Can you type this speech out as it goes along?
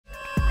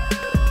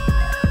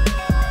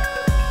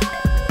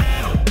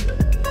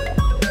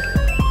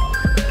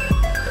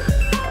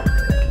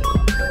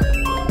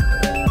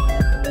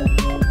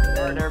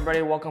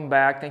everybody, welcome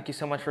back. Thank you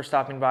so much for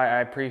stopping by. I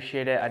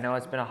appreciate it. I know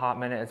it's been a hot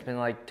minute. It's been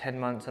like 10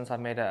 months since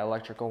I've made an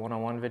electrical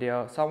 101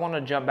 video. So I want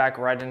to jump back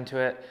right into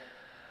it.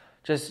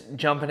 Just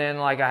jumping in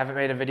like I haven't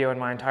made a video in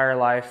my entire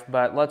life,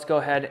 but let's go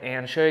ahead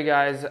and show you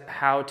guys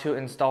how to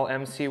install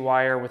MC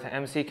wire with an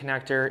MC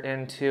connector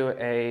into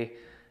a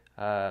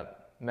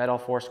metal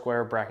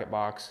 4-square bracket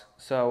box.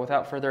 So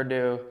without further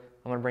ado,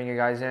 I'm gonna bring you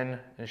guys in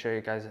and show you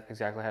guys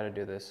exactly how to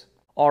do this.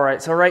 All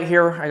right, so right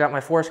here, I got my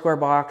 4-square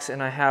box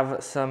and I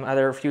have some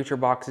other future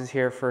boxes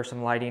here for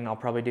some lighting. I'll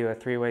probably do a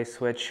 3-way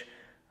switch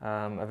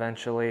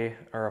eventually,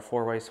 or a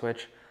 4-way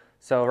switch.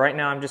 So right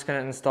now I'm just gonna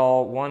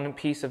install one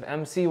piece of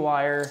MC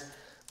wire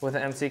with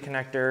an MC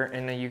connector,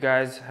 and you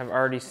guys have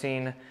already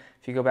seen,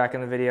 if you go back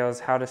in the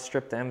videos, how to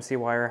strip the MC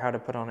wire, how to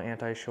put on an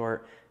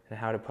anti-short, and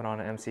how to put on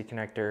an MC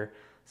connector.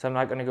 So I'm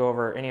not gonna go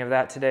over any of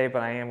that today,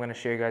 but I am gonna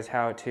show you guys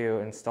how to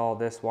install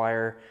this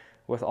wire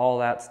with all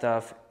that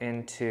stuff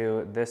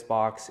into this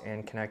box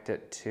and connect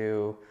it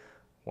to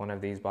one of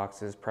these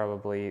boxes,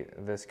 probably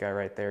this guy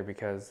right there,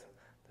 because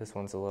this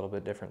one's a little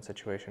bit different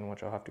situation,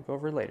 which I'll have to go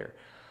over later.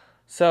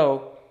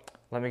 So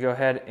let me go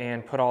ahead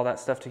and put all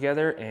that stuff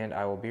together and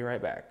I will be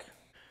right back.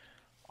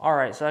 All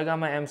right, so I got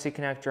my MC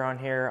connector on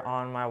here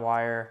on my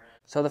wire.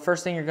 So the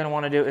first thing you're gonna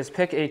wanna do is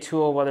pick a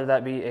tool, whether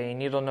that be a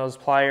needle nose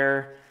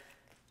plier,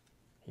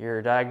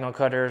 your diagonal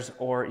cutters,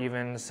 or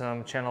even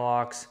some channel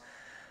locks.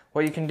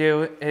 What you can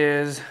do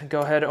is go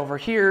ahead over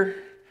here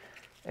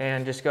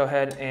and just go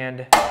ahead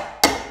and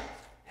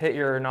hit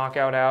your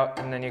knockout out,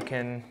 and then you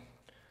can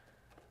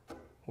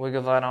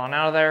wiggle that on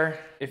out of there.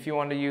 If you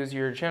want to use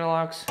your channel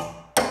locks,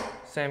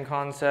 same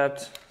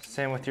concept,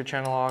 same with your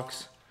channel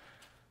locks.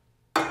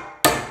 It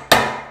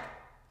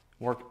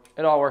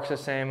all works the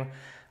same.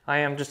 I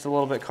am just a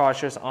little bit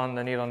cautious on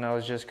the needle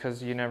nose just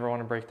because you never want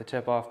to break the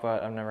tip off,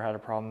 but I've never had a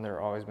problem. They've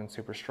always been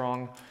super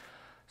strong.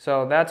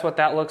 So that's what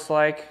that looks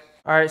like.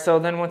 All right, so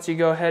then once you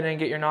go ahead and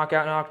get your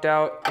knockout knocked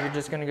out, you're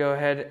just gonna go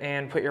ahead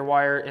and put your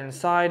wire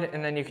inside,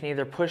 and then you can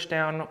either push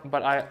down,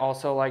 but I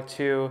also like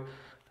to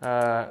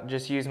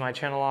just use my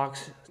channel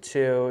locks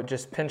to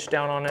just pinch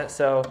down on it,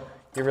 so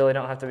you really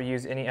don't have to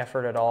use any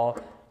effort at all.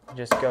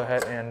 Just go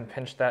ahead and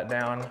pinch that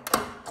down,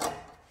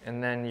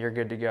 and then you're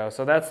good to go.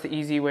 So that's the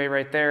easy way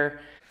right there.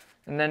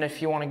 And then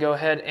if you wanna go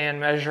ahead and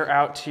measure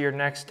out to your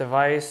next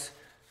device,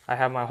 I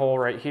have my hole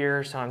right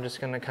here, so I'm just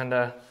gonna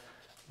kinda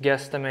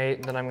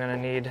guesstimate that I'm gonna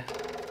need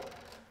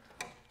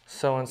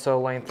so-and-so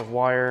length of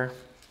wire.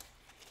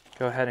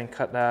 Go ahead and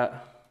cut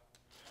that.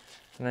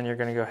 And then you're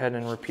gonna go ahead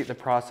and repeat the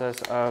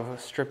process of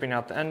stripping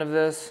out the end of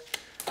this,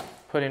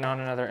 putting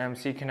on another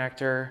MC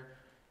connector,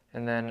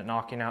 and then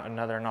knocking out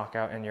another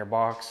knockout in your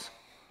box.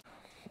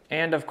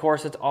 And of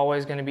course, it's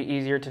always gonna be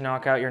easier to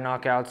knock out your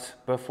knockouts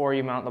before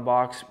you mount the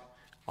box.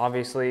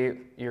 Obviously,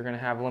 you're gonna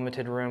have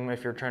limited room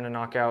if you're trying to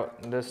knock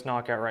out this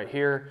knockout right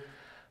here.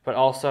 But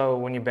also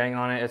when you bang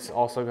on it, it's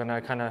also gonna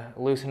kind of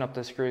loosen up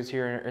the screws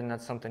here, and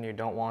that's something you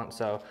don't want.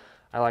 So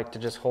I like to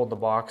just hold the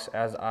box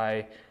as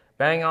I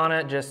bang on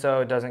it, just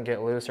so it doesn't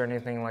get loose or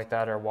anything like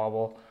that or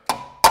wobble.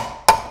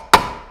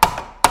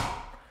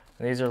 And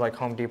these are like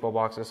Home Depot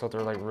boxes, so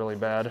they're like really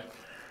bad.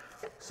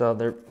 So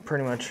they're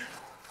pretty much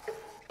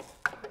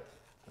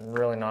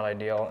really not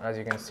ideal. As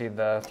you can see,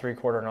 the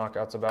 3/4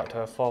 knockout's about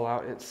to fall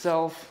out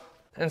itself.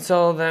 And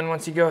so then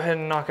once you go ahead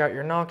and knock out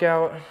your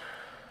knockout,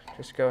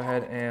 just go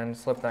ahead and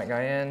slip that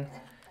guy in. And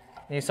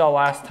you saw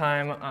last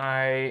time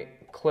I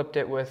clamped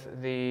it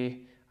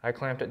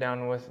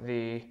down with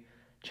the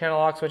channel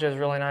locks, which is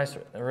really nice,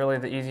 really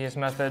the easiest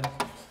method.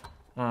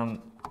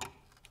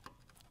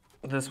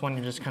 This one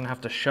you just kind of have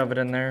to shove it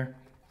in there.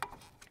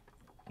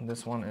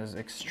 This one is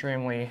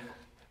extremely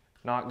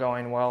not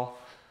going well.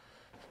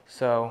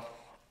 So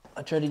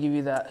I tried to give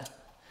you that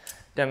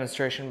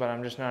demonstration, but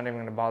I'm just not even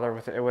gonna bother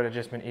with it. It would have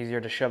just been easier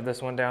to shove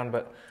this one down,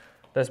 but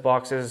this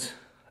box is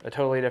a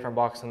totally different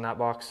box than that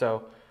box,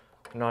 so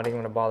I'm not even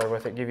gonna bother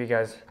with it. Give you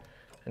guys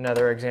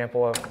another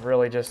example of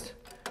really just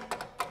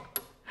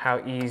how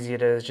easy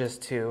it is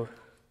just to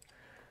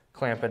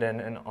clamp it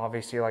in. And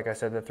obviously, like I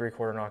said, the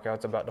 3/4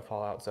 knockout's about to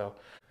fall out. So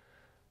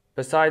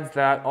besides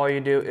that, all you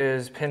do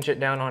is pinch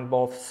it down on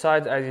both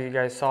sides. As you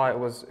guys saw, it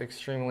was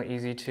extremely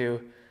easy to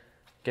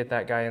get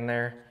that guy in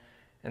there.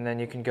 And then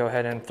you can go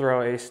ahead and throw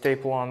a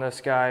staple on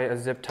this guy, a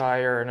zip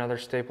tie, or another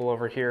staple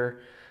over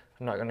here.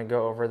 I'm not gonna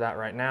go over that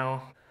right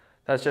now.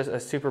 That's just a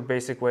super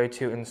basic way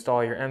to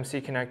install your MC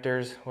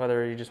connectors,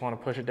 whether you just want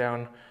to push it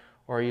down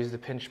or use the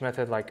pinch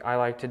method like I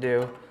like to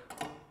do.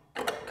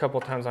 A couple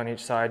times on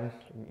each side,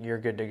 you're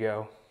good to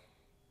go.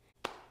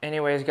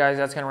 Anyways, guys,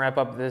 that's going to wrap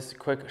up this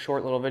quick,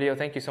 short little video.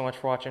 Thank you so much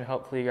for watching.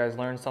 Hopefully you guys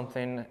learned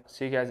something.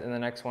 See you guys in the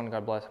next one.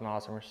 God bless. Have an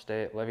awesome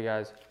day. Love you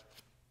guys.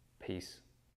 Peace.